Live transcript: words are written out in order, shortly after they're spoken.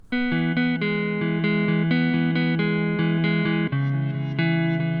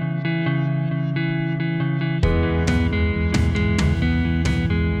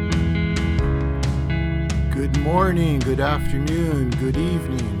morning, good afternoon, good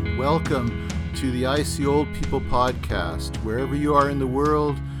evening. Welcome to the I See Old People podcast. Wherever you are in the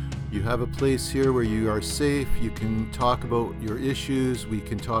world, you have a place here where you are safe. You can talk about your issues. We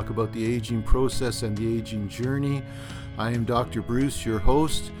can talk about the aging process and the aging journey. I am Dr. Bruce, your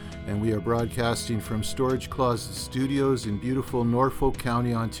host, and we are broadcasting from Storage Closet Studios in beautiful Norfolk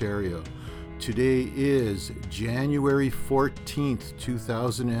County, Ontario. Today is January 14th,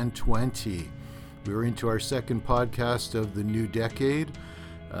 2020. We're into our second podcast of the new decade.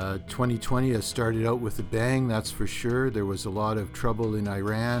 2020 has started out with a bang, that's for sure. There was a lot of trouble in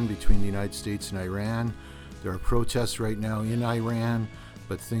Iran, between the United States and Iran. There are protests right now in Iran,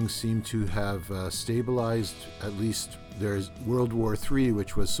 but things seem to have stabilized. At least there's World War III,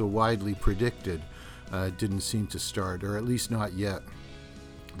 which was so widely predicted, didn't seem to start, or at least not yet.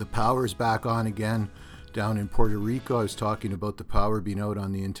 The power's back on again down in Puerto Rico. I was talking about the power being out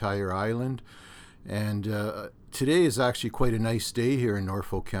on the entire island. And today is actually quite a nice day here in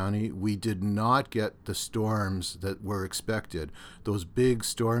Norfolk County. We did not get the storms that were expected. Those big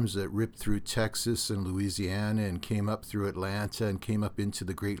storms that ripped through Texas and Louisiana and came up through Atlanta and came up into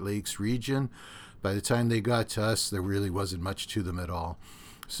the Great Lakes region. By the time they got to us, there really wasn't much to them at all.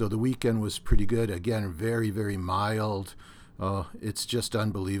 So the weekend was pretty good. Again, very, very mild. It's just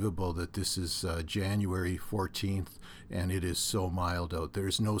unbelievable that this is January 14th and it is so mild out.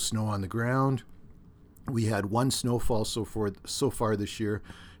 There's no snow on the ground. We had one snowfall so far this year,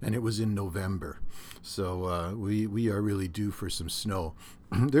 and it was in November. So we are really due for some snow.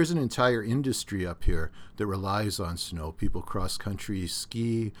 There's an entire industry up here that relies on snow. People cross-country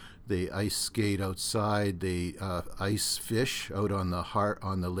ski, they ice skate outside, they ice fish out on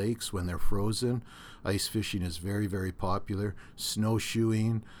the lakes when they're frozen. Ice fishing is very, very popular.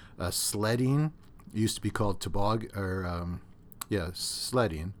 Snowshoeing, sledding, used to be called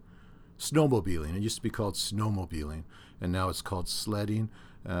sledding. Snowmobiling. It used to be called snowmobiling, and now it's called sledding.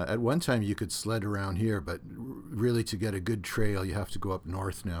 At one time, you could sled around here, but really to get a good trail, you have to go up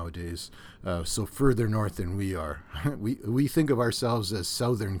north nowadays, so further north than we are. We think of ourselves as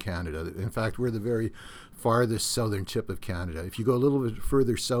southern Canada. In fact, we're the very farthest southern tip of Canada. If you go a little bit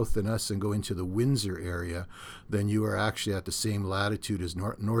further south than us and go into the Windsor area, then you are actually at the same latitude as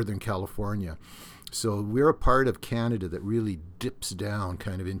Northern California. So we're a part of Canada that really dips down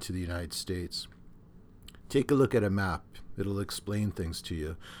kind of into the United States. Take a look at a map. It'll explain things to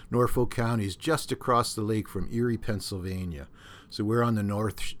you. Norfolk County is just across the lake from Erie, Pennsylvania. So we're on the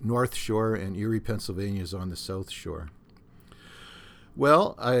north shore, and Erie, Pennsylvania is on the south shore.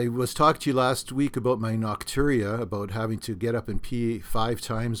 Well, I was talking to you last week about my nocturia, about having to get up and pee 5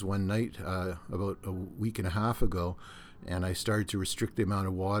 times one night about a week and a half ago. And I started to restrict the amount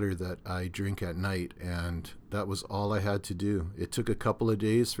of water that I drink at night, and that was all I had to do. It took a couple of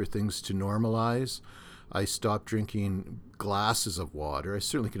days for things to normalize. I stopped drinking glasses of water. I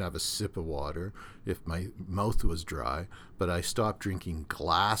certainly could have a sip of water if my mouth was dry, but I stopped drinking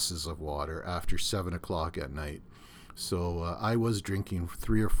glasses of water after 7 o'clock at night. So I was drinking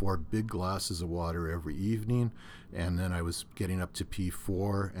 3 or 4 big glasses of water every evening, and then I was getting up to pee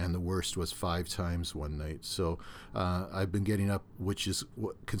 4, and the worst was 5 times one night. So I've been getting up, which is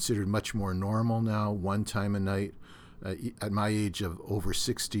considered much more normal now, 1 time a night. At my age of over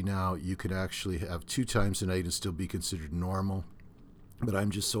 60 now, you can actually have 2 times a night and still be considered normal. But I'm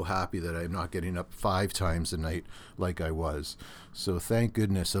just so happy that I'm not getting up 5 times a night like I was. So thank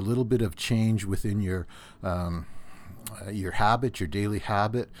goodness, a little bit of change within your habit, your daily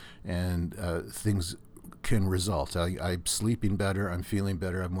habit, and things can result. I'm sleeping better, I'm feeling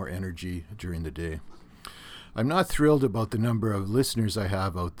better, I have more energy during the day. I'm not thrilled about the number of listeners I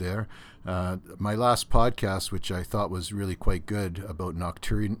have out there. My last podcast, which I thought was really quite good about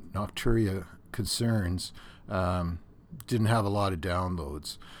nocturia concerns, didn't have a lot of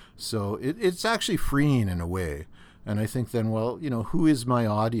downloads. So it's actually freeing in a way. And I think then, well, who is my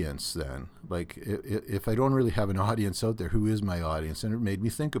audience then? Like, if I don't really have an audience out there, who is my audience? And it made me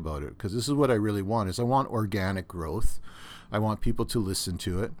think about it, because this is what I really want, is I want organic growth. I want people to listen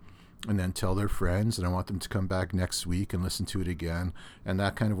to it and then tell their friends, and I want them to come back next week and listen to it again. And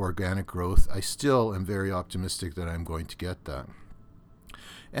that kind of organic growth, I still am very optimistic that I'm going to get that.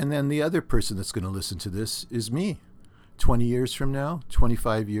 And then the other person that's going to listen to this is me. 20 years from now,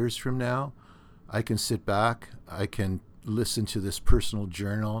 25 years from now, I can sit back, I can listen to this personal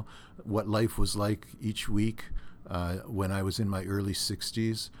journal, what life was like each week when I was in my early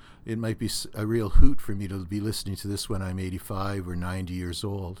 60s. It might be a real hoot for me to be listening to this when I'm 85 or 90 years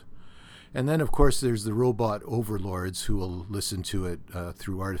old. And then, of course, there's the robot overlords who will listen to it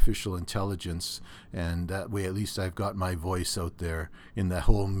through artificial intelligence. And that way, at least I've got my voice out there in the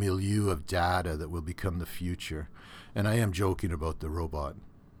whole milieu of data that will become the future. And I am joking about the robot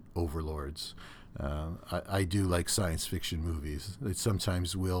overlords. I do like science fiction movies. It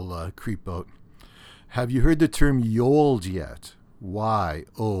sometimes will creep out. Have you heard the term YOLD yet?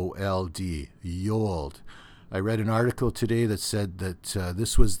 Y-O-L-D, YOLD. I read an article today that said that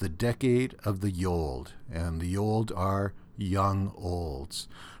this was the decade of the YOLD, and the YOLD are young olds.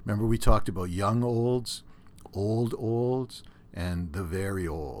 Remember we talked about young olds, old olds, and the very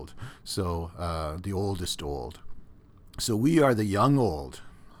old. So the oldest old. So we are the young old.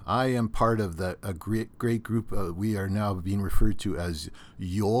 I am part of a great group. We are now being referred to as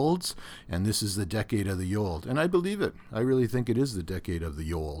YOLDs, and this is the decade of the YOLD. And I believe it. I really think it is the decade of the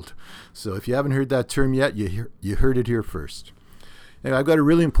YOLD. So if you haven't heard that term yet, you heard it here first. Anyway, I've got a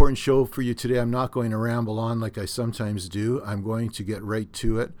really important show for you today. I'm not going to ramble on like I sometimes do. I'm going to get right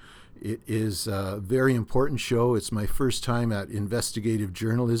to it. It is a very important show. It's my first time at investigative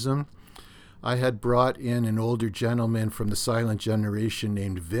journalism. I had brought in an older gentleman from the silent generation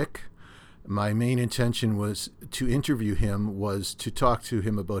named Vic. My main intention was to interview him, was to talk to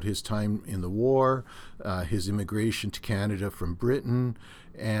him about his time in the war, his immigration to Canada from Britain,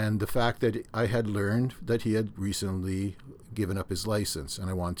 and the fact that I had learned that he had recently given up his license,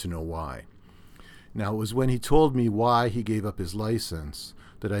 and I wanted to know why. Now, it was when he told me why he gave up his license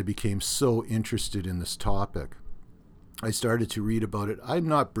that I became so interested in this topic. I started to read about it. I'm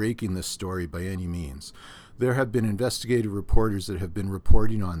not breaking this story by any means. There have been investigative reporters that have been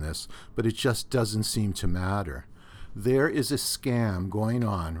reporting on this, but it just doesn't seem to matter. There is a scam going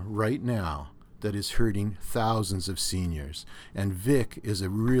on right now that is hurting thousands of seniors. And Vic is a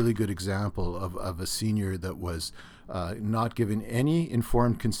really good example of a senior that was not given any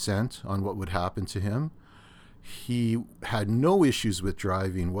informed consent on what would happen to him. He had no issues with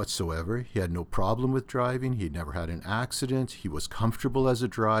driving whatsoever. He had no problem with driving. He'd never had an accident. He was comfortable as a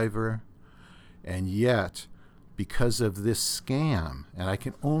driver. And yet, because of this scam, and I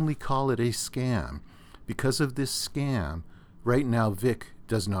can only call it a scam, because of this scam, right now Vic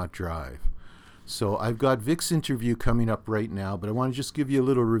does not drive. So I've got Vic's interview coming up right now, but I want to just give you a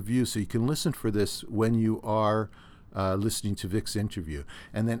little review so you can listen for this when you are listening to Vic's interview.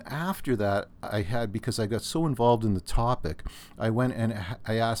 And then after that, because I got so involved in the topic, I went and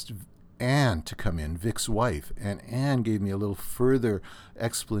I asked Anne to come in, Vic's wife, and Anne gave me a little further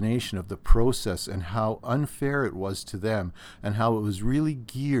explanation of the process and how unfair it was to them and how it was really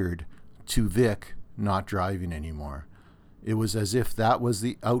geared to Vic not driving anymore. It was as if that was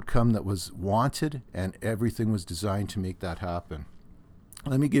the outcome that was wanted and everything was designed to make that happen.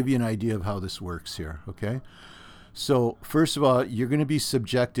 Let me give you an idea of how this works here, okay? So first of all, you're going to be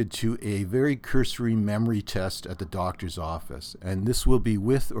subjected to a very cursory memory test at the doctor's office, and this will be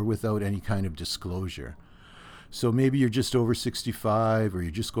with or without any kind of disclosure. So maybe you're just over 65, or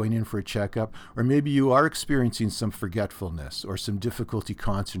you're just going in for a checkup, or maybe you are experiencing some forgetfulness or some difficulty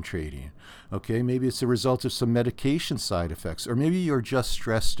concentrating. Okay, maybe it's a result of some medication side effects, or maybe you're just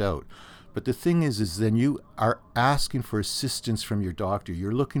stressed out. But the thing is then you are asking for assistance from your doctor.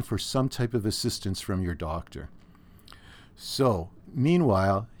 You're looking for some type of assistance from your doctor. So,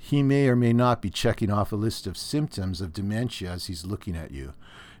 meanwhile, he may or may not be checking off a list of symptoms of dementia as he's looking at you.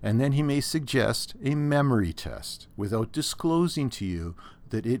 And then he may suggest a memory test without disclosing to you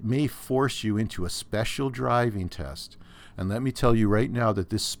that it may force you into a special driving test. And let me tell you right now that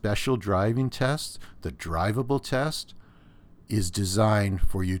this special driving test, the driveABLE test, is designed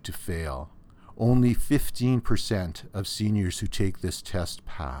for you to fail. Only 15% of seniors who take this test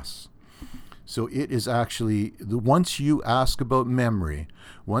pass. So it is actually, once you ask about memory,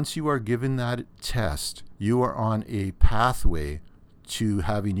 once you are given that test, you are on a pathway to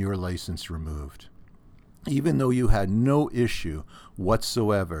having your license removed. Even though you had no issue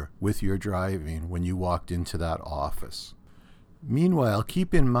whatsoever with your driving when you walked into that office. Meanwhile,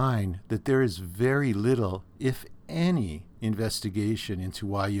 keep in mind that there is very little, if any, investigation into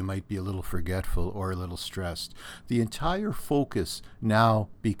why you might be a little forgetful or a little stressed. The entire focus now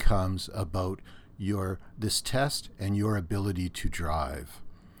becomes about this test and your ability to drive.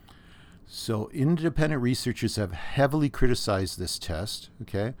 So independent researchers have heavily criticized this test.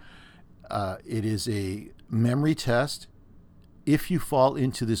 Okay, it is a memory test. If you fall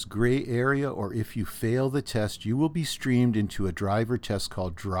into this gray area or if you fail the test, you will be streamed into a driver test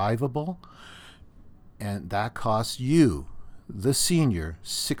called driveABLE. And that costs you, the senior,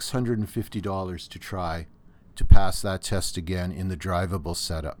 $650 to try to pass that test again in the driveABLE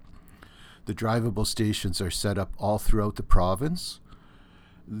setup. The driveABLE stations are set up all throughout the province.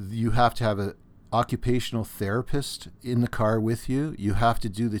 You have to have an occupational therapist in the car with you. You have to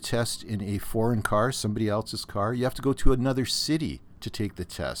do the test in a foreign car, somebody else's car. You have to go to another city to take the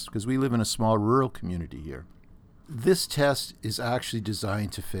test because we live in a small rural community here. This test is actually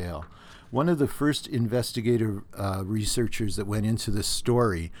designed to fail. One of the first investigative researchers that went into this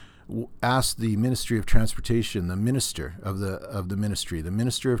story asked the Ministry of Transportation, the minister of the ministry, the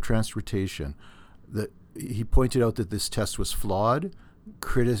Minister of Transportation, that he pointed out that this test was flawed.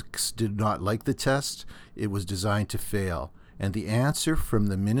 Critics did not like the test. It was designed to fail. And the answer from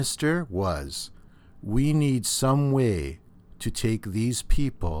the minister was, we need some way to take these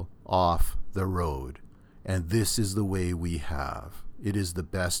people off the road. And this is the way we have. It is the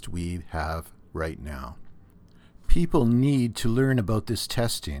best we have right now. People need to learn about this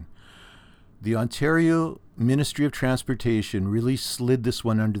testing. The Ontario Ministry of Transportation really slid this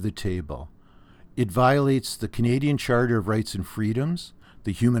one under the table. It violates the Canadian Charter of Rights and Freedoms,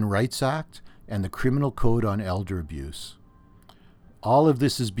 the Human Rights Act, and the Criminal Code on Elder Abuse. All of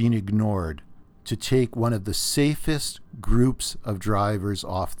this is being ignored to take one of the safest groups of drivers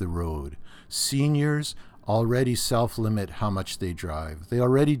off the road. Seniors already self-limit how much they drive. They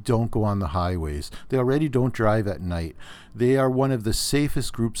already don't go on the highways. They already don't drive at night. They are one of the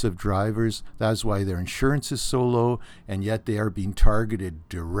safest groups of drivers. That's why their insurance is so low, and yet they are being targeted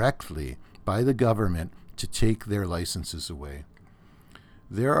directly by the government to take their licenses away.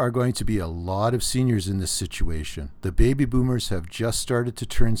 There are going to be a lot of seniors in this situation. The baby boomers have just started to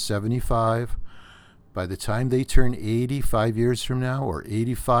turn 75. By the time they turn 80 5 years from now, or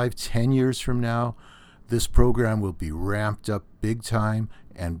 85 10 years from now, this program will be ramped up big time,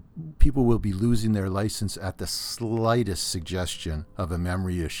 and people will be losing their license at the slightest suggestion of a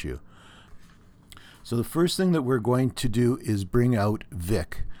memory issue. So the first thing that we're going to do is bring out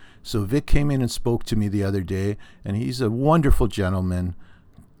Vic. So Vic came in and spoke to me the other day, and he's a wonderful gentleman.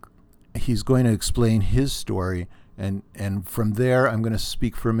 He's going to explain his story, and from there I'm going to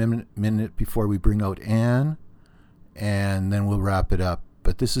speak for a minute before we bring out Anne, and then we'll wrap it up.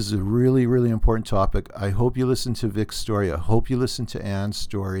 But this is a really, really important topic. I hope you listen to Vic's story. I hope you listen to Anne's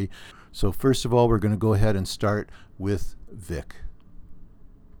story. So first of all, we're going to go ahead and start with Vic.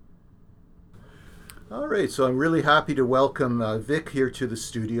 All right, so I'm really happy to welcome Vic here to the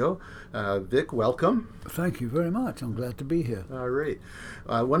studio. Vic, welcome. Thank you very much. I'm glad to be here. All right.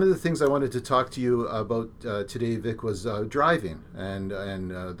 One of the things I wanted to talk to you about today, Vic, was driving and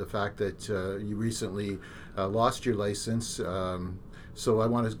the fact that you recently lost your license. So I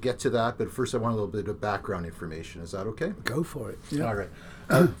want to get to that, but first I want a little bit of background information. Is that okay? Go for it. Yeah. All right.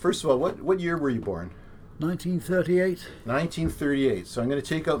 First of all, what year were you born? 1938. 1938. So I'm going to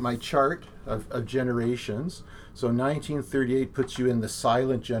take out my chart of generations. So 1938 puts you in the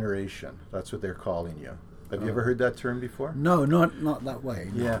silent generation. That's what they're calling you. Have you ever heard that term before? No, not that way.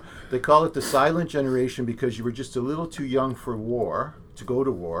 No. Yeah. They call it the silent generation because you were just a little too young for war, to go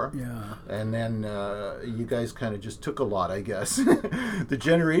to war. Yeah. And then you guys kind of just took a lot, I guess. The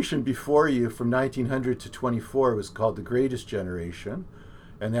generation before you from 1900 to 24 was called the greatest generation.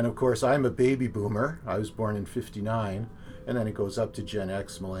 And then, of course, I'm a baby boomer. I was born in 59. And then it goes up to Gen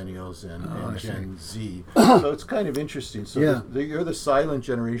X, millennials, and Gen Z. So it's kind of interesting. So yeah. You're the silent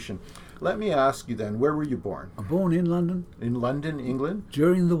generation. Let me ask you then, where were you born? I'm born in London. In London, England?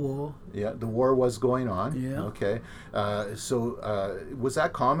 During the war. Yeah, the war was going on. Yeah. Okay. So was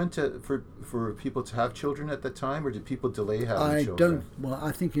that common for people to have children at the time, or did people delay having children?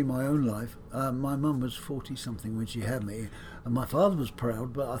 I think in my own life, my mum was 40-something when she had me, and my father was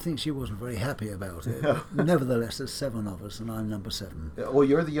proud, but I think she wasn't very happy about it. Nevertheless, there's 7 of us, and I'm number 7. Oh,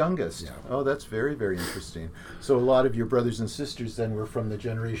 you're the youngest? Yeah. Oh, that's very, very interesting. So a lot of your brothers and sisters then were from the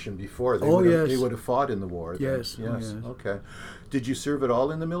generation before. They would have fought in the war. Yes. Yes. Oh, yes. Okay. Did you serve at all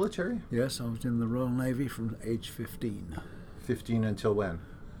in the military? Yes, I was in the Royal Navy from age 15. 15 until when?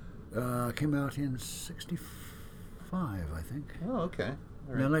 I came out in 65, I think. Oh, okay.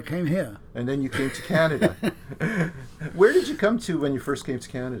 All right. Then I came here. And then you came to Canada. Where did you come to when you first came to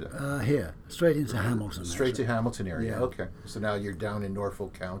Canada? Here, straight into Hamilton. Straight to Hamilton area. Yeah. Okay. So now you're down in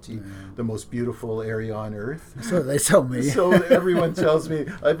Norfolk County, the most beautiful area on earth. So they tell me. So everyone tells me,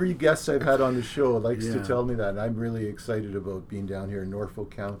 every guest I've had on the show likes to tell me that. And I'm really excited about being down here in Norfolk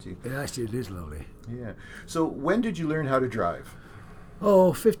County. Actually, it is lovely. Yeah. So when did you learn how to drive?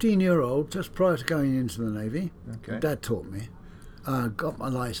 Oh, 15-year-old, just prior to going into the Navy. Okay. Dad taught me. Got my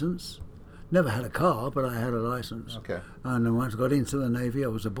license. Never had a car, but I had a license. Okay. And then once I got into the Navy, I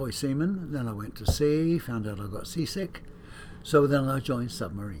was a boy seaman. Then I went to sea, found out I got seasick. So then I joined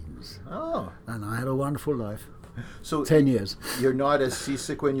submarines. Oh. And I had a wonderful life. So 10 years. You're not as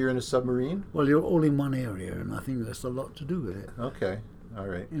seasick when you're in a submarine? Well, you're all in one area, and I think there's a lot to do with it. Okay. All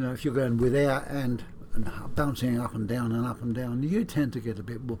right. You know, if you're going with air and bouncing up and down, you tend to get a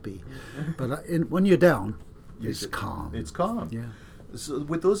bit whoopy. But when you're down, it's calm. It's calm. Yeah. So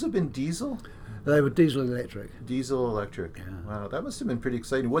would those have been diesel? They were diesel electric. Diesel electric. Yeah. Wow, that must have been pretty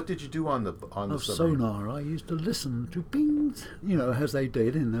exciting. What did you do on the submarine? Sonar. I used to listen to pings, you know, as they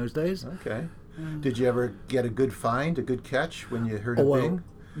did in those days. Okay. Did you ever get a good find, a good catch when you heard a ping?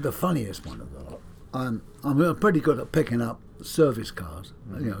 The funniest one of the lot. I'm pretty good at picking up service cars,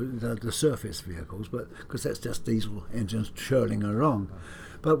 you know, the surface vehicles, but because that's just diesel engines churning along.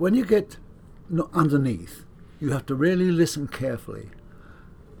 But when you get underneath, you have to really listen carefully.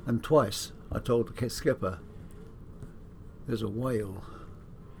 And twice I told the skipper, "There's a whale,"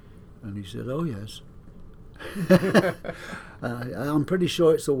 and he said, "Oh yes." I'm pretty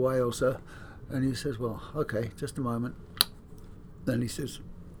sure it's a whale, sir. And he says, "Well, okay, just a moment." Then he says,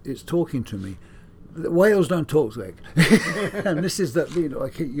 "It's talking to me." The whales don't talk, Vic. And this is that, you know,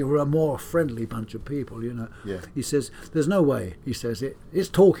 like you're a more friendly bunch of people, you know. Yeah. He says, "There's no way." He says, "It's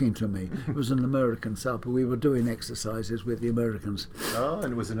talking to me." It was an American sub. We were doing exercises with the Americans. Oh,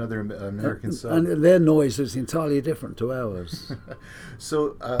 and it was another American sub. And their noise was entirely different to ours.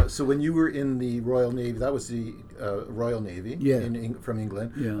 So when you were in the Royal Navy, that was the Royal Navy from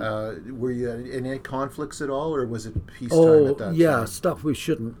England. Yeah. Were you in any conflicts at all, or was it peacetime at that time? Yeah, stuff we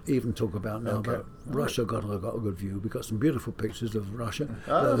shouldn't even talk about now. Okay. But Russia got a good view. We got some beautiful pictures of Russia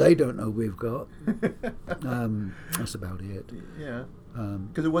Oh. that they don't know we've got. That's about it. Yeah.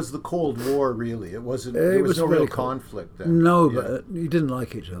 Because it was the Cold War, really. It wasn't. There was no really real conflict then. No, Yeah. but you didn't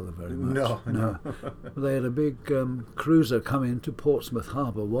like each other very much. No. They had a big cruiser come into Portsmouth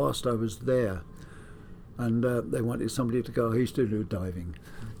Harbour whilst I was there, and they wanted somebody to go. I used to do diving,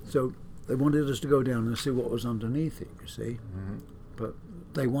 so they wanted us to go down and see what was underneath it. You see, but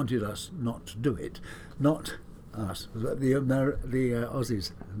they wanted us not to do it, not us. The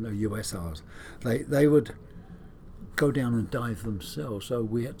Aussies, the USRs, they would go down and dive themselves, so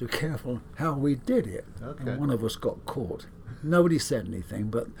we had to be careful how we did it. Okay. And one of us got caught. Nobody said anything,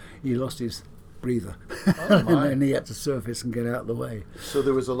 but he lost his breather. Oh, And my. then he had to surface and get out of the way. So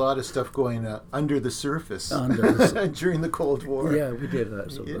there was a lot of stuff going under the surface during the Cold War. Yeah, we did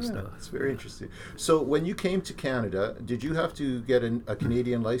that sort of stuff. It's very interesting. So when you came to Canada, did you have to get a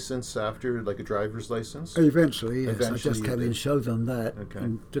Canadian license after, like a driver's license? Eventually, yes. Eventually I just you came did. and showed them that Okay.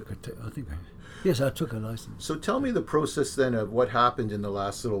 and took I took a license. So tell me the process then of what happened in the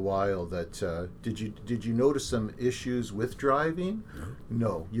last little while. That did you notice some issues with driving?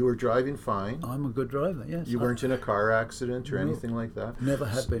 No, you were driving fine. I'm a good driver, yes. You weren't in a car accident or No. anything like that. Never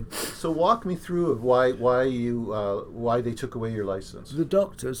have been. So walk me through of why they took away your license. The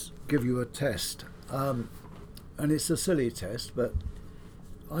doctors give you a test, and it's a silly test, but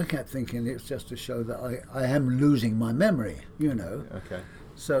I kept thinking it's just to show that I am losing my memory, you know. Okay.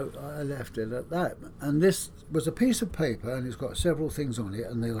 So I left it at that. And this was a piece of paper, and it's got several things on it,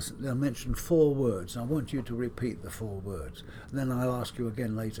 and they'll mention 4 words. I want you to repeat the 4 words. And then I'll ask you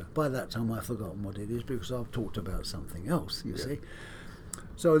again later. By that time, I've forgotten what it is because I've talked about something else, you see.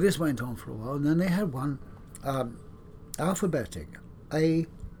 So this went on for a while, and then they had one alphabetic,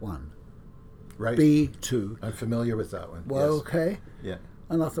 A1, Right. B2. I'm familiar with that one. Well, yes. okay. Yeah.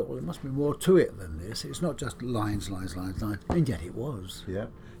 And I thought, well, there must be more to it than this. It's not just lines. And yet it was. Yeah.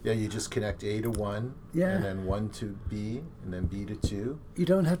 Yeah, you just connect A to 1, Yeah. and then 1 to B, and then B to 2. You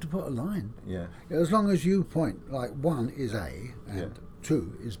don't have to put a line. Yeah. As long as you point, like 1 is A and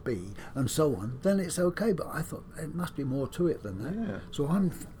 2 is B, and so on, then it's okay. But I thought, it must be more to it than that. Yeah. So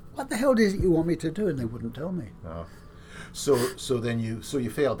what the hell is it you want me to do? And they wouldn't tell me. Oh. So then you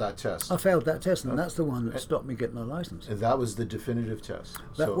failed that test. I failed that test, and that's the one that stopped me getting a license. And that was the definitive test.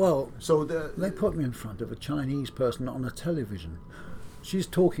 They put me in front of a Chinese person on a television. She's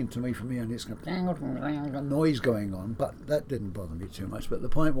talking to me from here, and it's a noise going on, but that didn't bother me too much. But the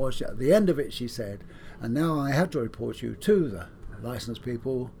point was, at the end of it, she said, "And now I have to report you to the license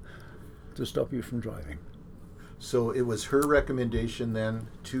people to stop you from driving." So it was her recommendation then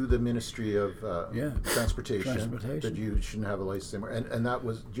to the Ministry of Transportation that you shouldn't have a license anymore. And that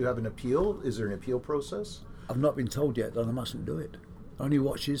was, do you have an appeal? Is there an appeal process? I've not been told yet that I mustn't do it. Only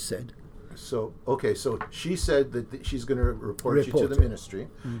what she's said. So she said that she's going to report you to the ministry,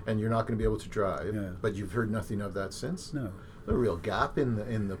 and you're not going to be able to drive. Yeah. But you've heard nothing of that since. No. A real gap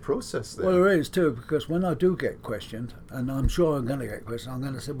in the process there. Well, there is too, because when I do get questioned, and I'm sure I'm going to get questioned, I'm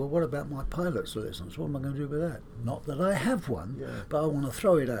going to say, well, what about my pilot's license? What am I going to do with that? Not that I have one, but I want to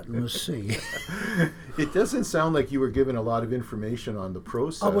throw it at them and see. It doesn't sound like you were given a lot of information on the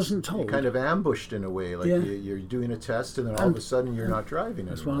process. I wasn't told. You're kind of ambushed in a way, like you're doing a test, and then all of a sudden you're not driving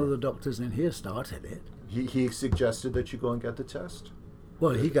anymore. That's one of the doctors in here started it. He suggested that you go and get the test.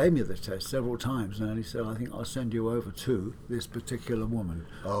 Well, he gave me the test several times, and he said, I think I'll send you over to this particular woman.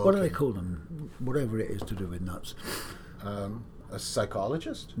 Oh, What do okay. they call them? Whatever it is to do with nuts. A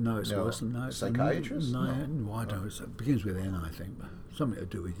psychologist? No, it's worse than that. Psychiatrist? No, I don't. It begins with N, I think. But something to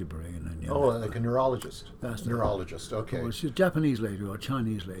do with your brain. And your Like a neurologist. That's the neurologist, okay. Well, she's a Japanese lady or a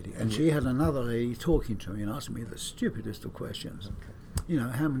Chinese lady, and she had another lady talking to me and asking me the stupidest of questions. Okay. You know,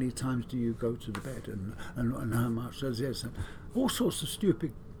 how many times do you go to the bed, and how much does this, and all sorts of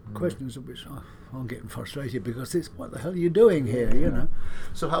stupid questions, of which I'm getting frustrated because it's what the hell are you doing here? You know.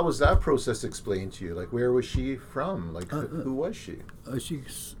 So how was that process explained to you? Like, where was she from? Like, who was she?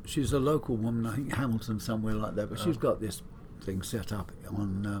 She's a local woman, I think Hamilton, somewhere like that. But she's got this thing set up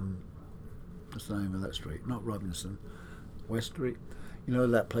on what's the name of that street? Not Robinson, West Street. You know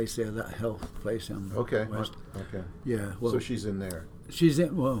that place there, that health place on West. Okay. Yeah. Well, so she's in there. She's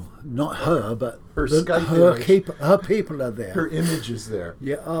in. Well, not her, but her Skype her people are there. Her image is there.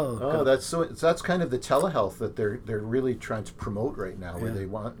 Yeah. Oh. God. That's kind of the telehealth that they're really trying to promote right now. Where they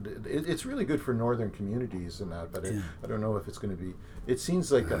want it's really good for northern communities and that, but I don't know if it's going to be. It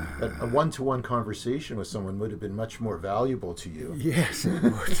seems like a one-to-one conversation with someone would have been much more valuable to you. Yes, it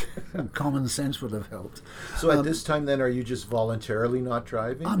would. Common sense would have helped. So at this time, then, are you just voluntarily not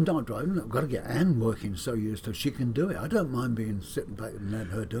driving? I'm not driving. I've got to get Anne working so used to she can do it. I don't mind being sitting back and letting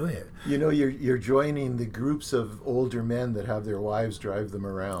her do it. You know, you're joining the groups of older men that have their wives drive them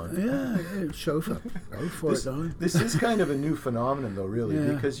around. Yeah, chauffeur. Go for it, darling. This is kind of a new phenomenon, though,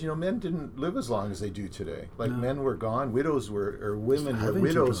 really, because men didn't live as long as they do today. Like men were gone, women were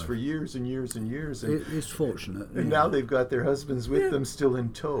widows for years and years and years. And it's fortunate. And now they've got their husbands with them still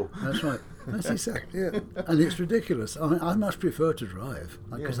in tow. That's right. That's exactly it. And it's ridiculous. I much prefer to drive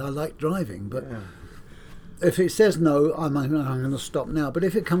because I like driving, but if it says no, I'm going to stop now. But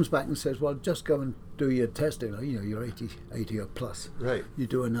if it comes back and says, well, just go and do your testing, you're 80 or plus. Right. You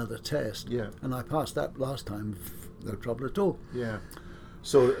do another test. Yeah. And I passed that last time, no trouble at all. Yeah.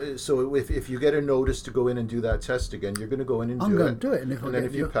 So if you get a notice to go in and do that test again, you're going to go in and do it. I'm going to do it. And then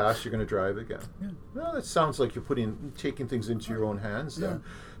if you pass, you're going to drive again. Yeah. Well, that sounds like you're taking things into your own hands then.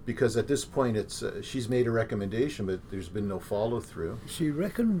 Because at this point, she's made a recommendation, but there's been no follow-through. She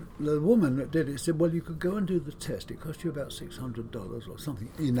reckoned, the woman that did it said, well, you could go and do the test. It cost you about $600 or something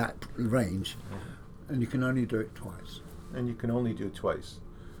in that range, and you can only do it twice. And you can only do it twice.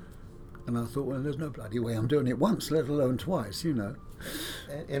 And I thought, well, there's no bloody way I'm doing it once, let alone twice,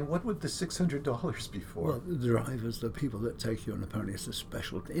 And what would the $600 be for? Well, the drivers, the people that take you, and apparently it's a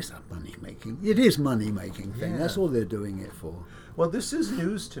special, it's a money-making. It is money-making thing. That's all they're doing it for. Well, this is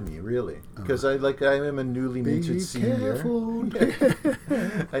news to me, really, because I am a newly minted senior. Careful.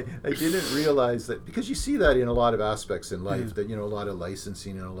 I didn't realize that, because you see that in a lot of aspects in life, that a lot of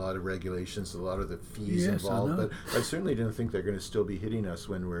licensing and a lot of regulations, a lot of the fees involved. But I certainly didn't think they're going to still be hitting us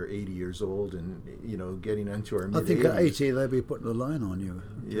when we're 80 years old and getting into our mid-80s. I think at 80 they'll be putting the line on you.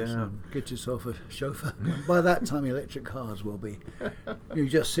 Yeah. So get yourself a chauffeur. By that time, electric cars will be. You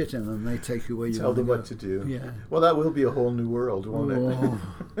just sit in them, they take you where you want to go. Tell them what to do. Yeah. Well, that will be a whole new world, won't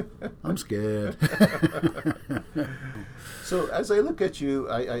it? I'm scared. So as I look at you,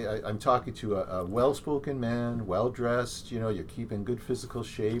 I'm talking to a well-spoken man, well-dressed. You're keeping good physical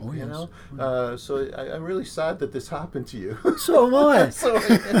shape. Oh, yes. So I'm really sad that this happened to you. So am I.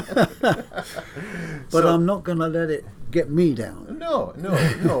 But I'm not going to let it get me down. No.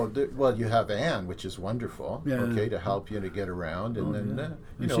 Well, you have Anne, which is wonderful. Yeah. Okay, to help you to get around, and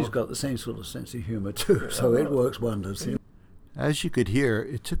and she's got the same sort of sense of humour too, so it works wonders. As you could hear,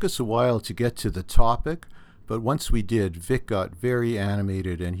 it took us a while to get to the topic, but once we did, Vic got very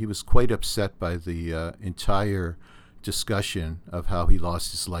animated, and he was quite upset by the entire discussion of how he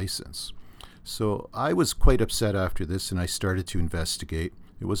lost his license. So I was quite upset after this, and I started to investigate.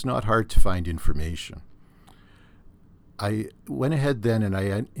 It was not hard to find information. I went ahead then and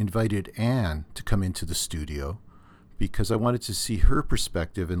I invited Anne to come into the studio because I wanted to see her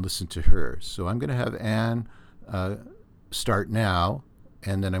perspective and listen to her. So I'm going to have Anne start now,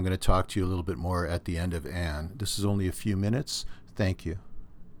 and then I'm going to talk to you a little bit more at the end of Anne. This is only a few minutes. Thank you.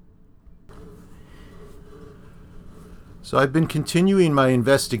 So I've been continuing my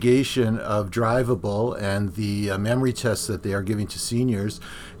investigation of driveABLE and the memory tests that they are giving to seniors.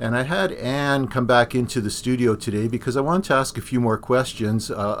 And I had Anne come back into the studio today because I wanted to ask a few more questions,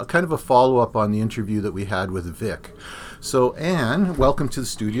 kind of a follow-up on the interview that we had with Vic. So Anne, welcome to the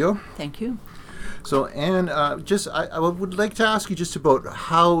studio. Thank you. So Anne, I would like to ask you just about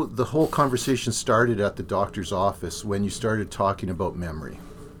how the whole conversation started at the doctor's office when you started talking about memory.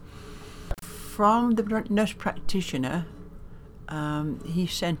 From the nurse practitioner, he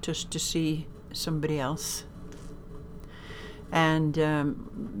sent us to see somebody else. And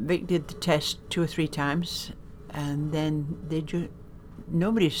Vic did the test 2 or 3 times, and then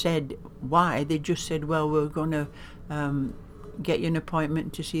nobody said why. They just said, well, we're going to get you an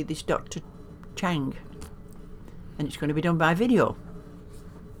appointment to see this Dr. Chang, and it's going to be done by video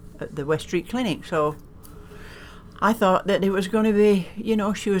at the West Street Clinic. So I thought that it was going to be,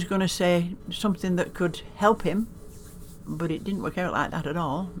 she was going to say something that could help him, but it didn't work out like that at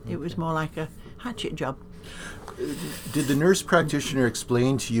all. It was more like a hatchet job. Did the nurse practitioner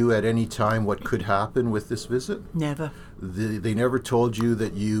explain to you at any time what could happen with this visit? Never. They never told you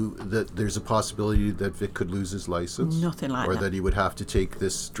that there's a possibility that Vic could lose his license? Nothing like that. Or that he would have to take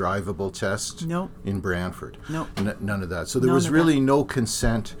this driveABLE test? No. In Brantford? No. None of that. So there was really no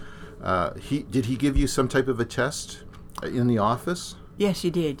consent. Did he give you some type of a test in the office? Yes,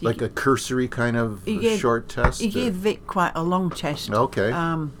 he did. Like a cursory kind of short test? He gave Vic quite a long test. Okay.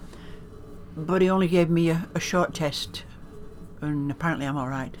 But he only gave me a short test, and apparently I'm all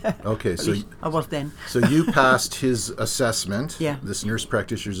right. Okay, so I was then. So you passed his assessment, yeah. This nurse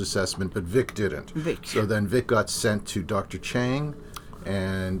practitioner's assessment, but Vic didn't. Vic. So then Vic got sent to Dr. Chang,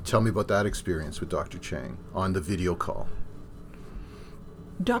 and tell me about that experience with Dr. Chang on the video call.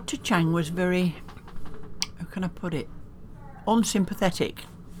 Dr. Chang was very, how can I put it, unsympathetic.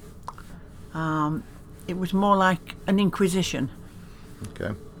 It was more like an inquisition.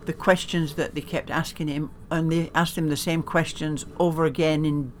 Okay. The questions that they kept asking him, and they asked him the same questions over again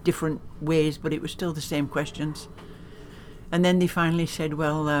in different ways, but it was still the same questions. And then they finally said,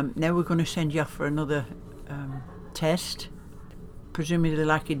 well, now we're going to send you off for another test, presumably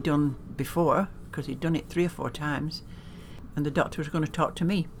like he'd done before, because he'd done it 3 or 4 times, and the doctor was going to talk to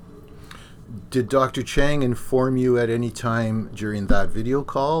me. Did Dr. Chang inform you at any time during that video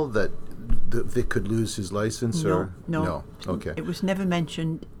call that Vic could lose his license? No. Okay. It was never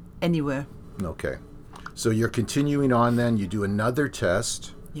mentioned anywhere. Okay. So you're continuing on then, you do another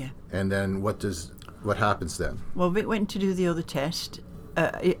test. Yeah. And then what happens then? Well, Vic went to do the other test,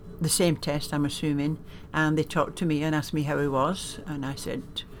 the same test, I'm assuming, and they talked to me and asked me how he was, and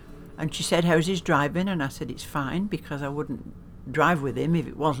she said, how's his driving? And I said, it's fine, because I wouldn't drive with him if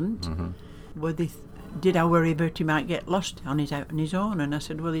it wasn't. Mm-hmm. Did I worry about he might get lost out on his own? And I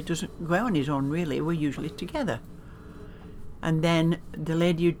said, well, he doesn't go out on his own, really. We're usually together. And then the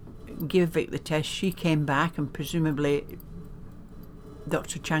lady who gave Vic the test, she came back, and presumably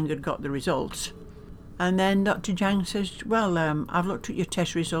Dr. Chang had got the results. And then Dr. Chang says, well, I've looked at your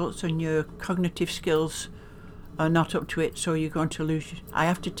test results, and your cognitive skills are not up to it, so you're going to lose. I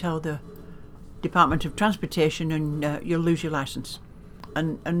have to tell the Department of Transportation, and you'll lose your license.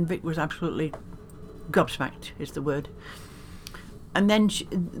 And Vic was absolutely gobsmacked, is the word. And then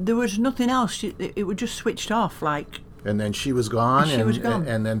there was nothing else. It was just switched off, like. And then she was gone. She was gone.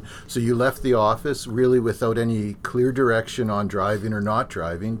 And then, so you left the office really without any clear direction on driving or not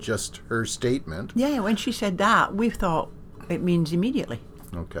driving, just her statement. Yeah, when she said that, we thought it means immediately.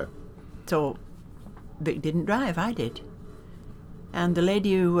 Okay. So Vic didn't drive, I did. And the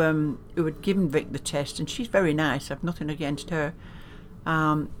lady who had given Vic the test, and she's very nice, I've nothing against her,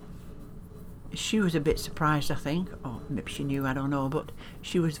 she was a bit surprised, I think, or maybe she knew, I don't know, but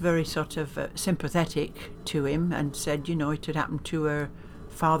she was very sort of sympathetic to him and said, it had happened to her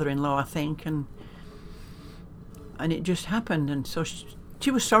father-in-law, I think, and it just happened. And so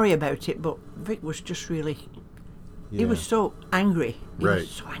she was sorry about it, but Vic was just really, he was so angry. He was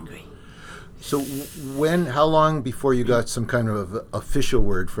so angry. So how long before you got some kind of official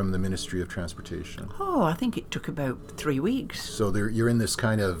word from the Ministry of Transportation? Oh, I think it took about 3 weeks. So you're in this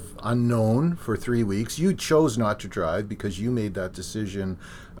kind of unknown for 3 weeks. You chose not to drive because you made that decision,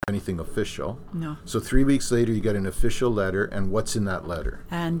 anything official. No. So 3 weeks later you get an official letter, and what's in that letter?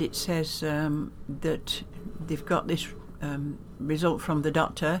 And it says that they've got this result from the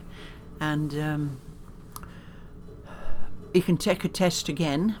doctor, and he can take a test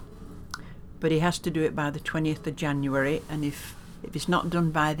again, but he has to do it by the 20th of January, and if it's not done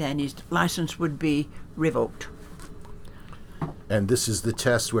by then, his license would be revoked. And this is the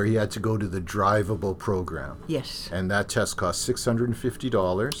test where he had to go to the driveABLE program. Yes. And that test costs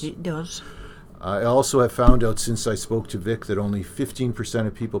 $650. It does. I also have found out since I spoke to Vic that only 15%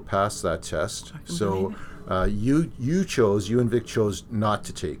 of people pass that test. So you and Vic chose not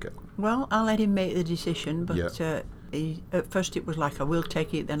to take it. Well, I'll let him make the decision, but at first it was like, I will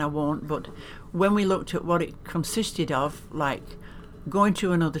take it, then I won't. But when we looked at what it consisted of, like going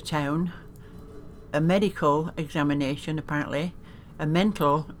to another town, a medical examination apparently, a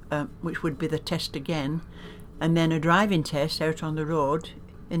mental, which would be the test again, and then a driving test out on the road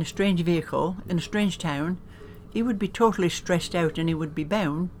in a strange vehicle, in a strange town, he would be totally stressed out and he would be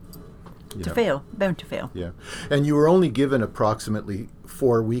bound bound to fail. Yeah. And you were only given approximately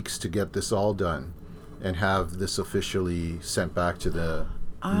 4 weeks to get this all done and have this officially sent back to the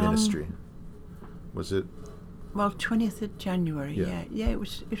ministry. Was it? Well, 20th of January, yeah. It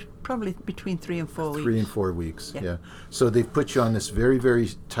was probably between 3 and 4 weeks. 3 and 4 weeks, yeah. So they've put you on this very, very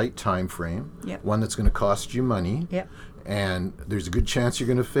tight time frame, one that's going to cost you money, and there's a good chance you're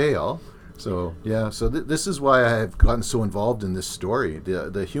going to fail. So, this is why I have gotten so involved in this story.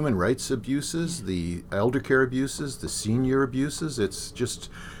 The human rights abuses, the elder care abuses, the senior abuses, it's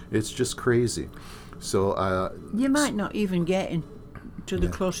just crazy. So you might not even get into the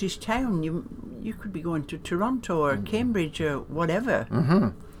closest town. You could be going to Toronto or Cambridge or whatever. Mm-hmm.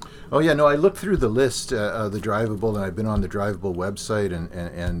 Oh yeah, no, I looked through the list, the driveABLE, and I've been on the driveABLE website,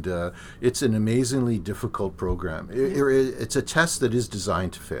 and it's an amazingly difficult program. It's a test that is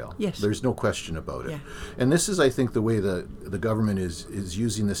designed to fail. Yes. There's no question about it. Yeah. And this is, I think, the way the government is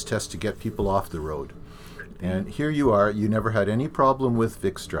using this test to get people off the road. And here you are, you never had any problem with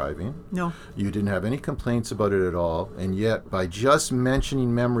Vic's driving. No. You didn't have any complaints about it at all. And yet, by just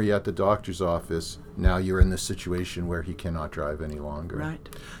mentioning memory at the doctor's office, now you're in this situation where he cannot drive any longer. Right.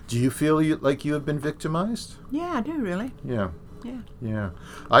 Do you feel like you have been victimized? Yeah, I do, really. Yeah. Yeah. Yeah.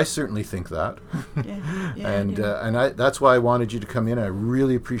 I certainly think that. Yeah. And that's why I wanted you to come in. I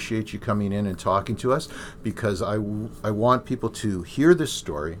really appreciate you coming in and talking to us, because I want people to hear this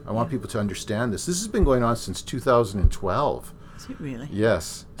story. I want people to understand this. This has been going on since 2012. Is it really?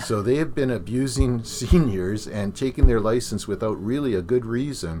 Yes. So they have been abusing seniors and taking their license without really a good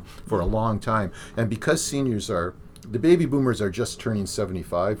reason for a long time. And because the baby boomers are just turning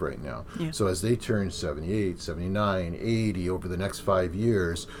 75 right now. Yeah. So as they turn 78, 79, 80 over the next 5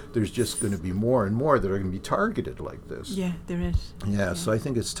 years, there's just going to be more and more that are going to be targeted like this. Yeah, there is. Yeah, so I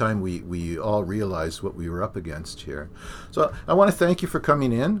think it's time we all realize what we were up against here. So I want to thank you for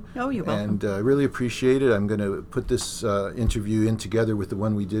coming in. Oh, you're welcome. And I really appreciate it. I'm going to put this interview in together with the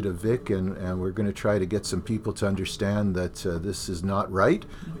one we did of Vic, and we're going to try to get some people to understand that this is not right,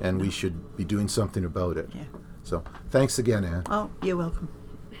 and we should be doing something about it. Yeah. So thanks again, Anne. Oh, you're welcome.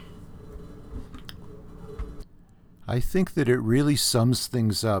 I think that it really sums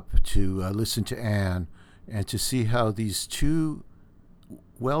things up to listen to Anne and to see how these two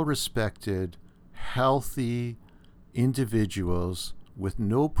well-respected, healthy individuals with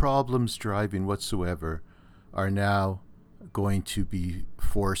no problems driving whatsoever are now going to be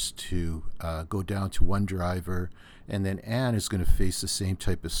forced to go down to one driver, and then Anne is going to face the same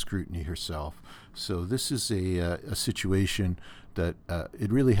type of scrutiny herself. So this is a situation that it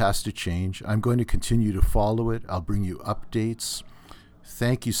really has to change. I'm going to continue to follow it. I'll bring you updates.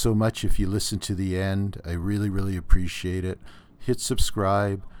 Thank you so much if you listen to the end. I really, really appreciate it. Hit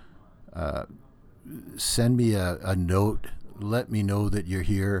subscribe. Send me a note. Let me know that you're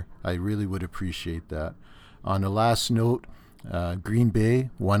here. I really would appreciate that. On the last note, Green Bay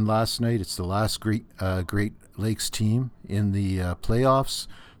won last night. It's the last Great Lakes team in the playoffs.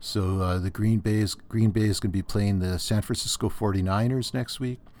 So the Green Bay is going to be playing the San Francisco 49ers next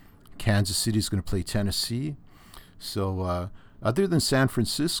week. Kansas City is going to play Tennessee. So other than San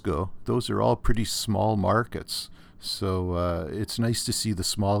Francisco, those are all pretty small markets. So it's nice to see the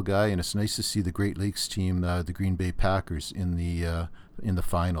small guy, and it's nice to see the Great Lakes team, the Green Bay Packers, in the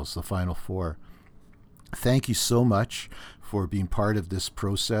finals, the Final Four. Thank you so much for being part of this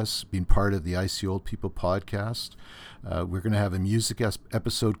process, being part of the I See Old People podcast. We're going to have a music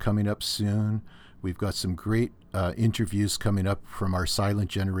episode coming up soon. We've got some great interviews coming up from our silent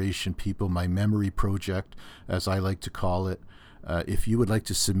generation people, my memory project, as I like to call it. If you would like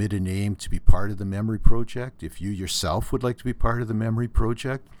to submit a name to be part of the memory project, if you yourself would like to be part of the memory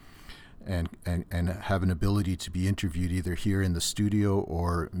project, and have an ability to be interviewed either here in the studio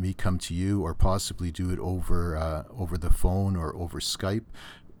or me come to you, or possibly do it over the phone or over Skype,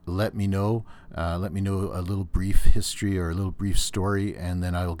 let me know. Let me know a little brief history or a little brief story, and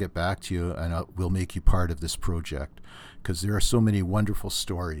then I will get back to you, and we'll make you part of this project, because there are so many wonderful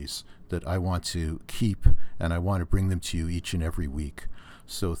stories that I want to keep, and I want to bring them to you each and every week.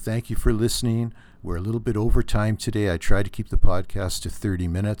 So thank you for listening. We're a little bit over time today. I try to keep the podcast to 30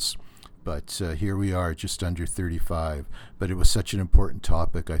 minutes. But here we are, just under 35. But it was such an important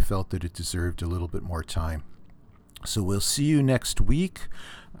topic, I felt that it deserved a little bit more time. So we'll see you next week.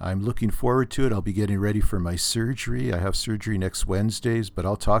 I'm looking forward to it. I'll be getting ready for my surgery. I have surgery next Wednesdays, but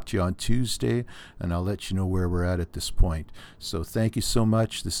I'll talk to you on Tuesday, and I'll let you know where we're at this point. So thank you so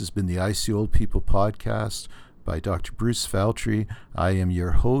much. This has been the I See Old People podcast by Dr. Bruce Faltry. I am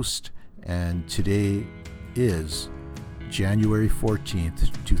your host, and today is January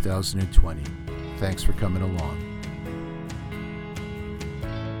 14th, 2020. Thanks for coming along.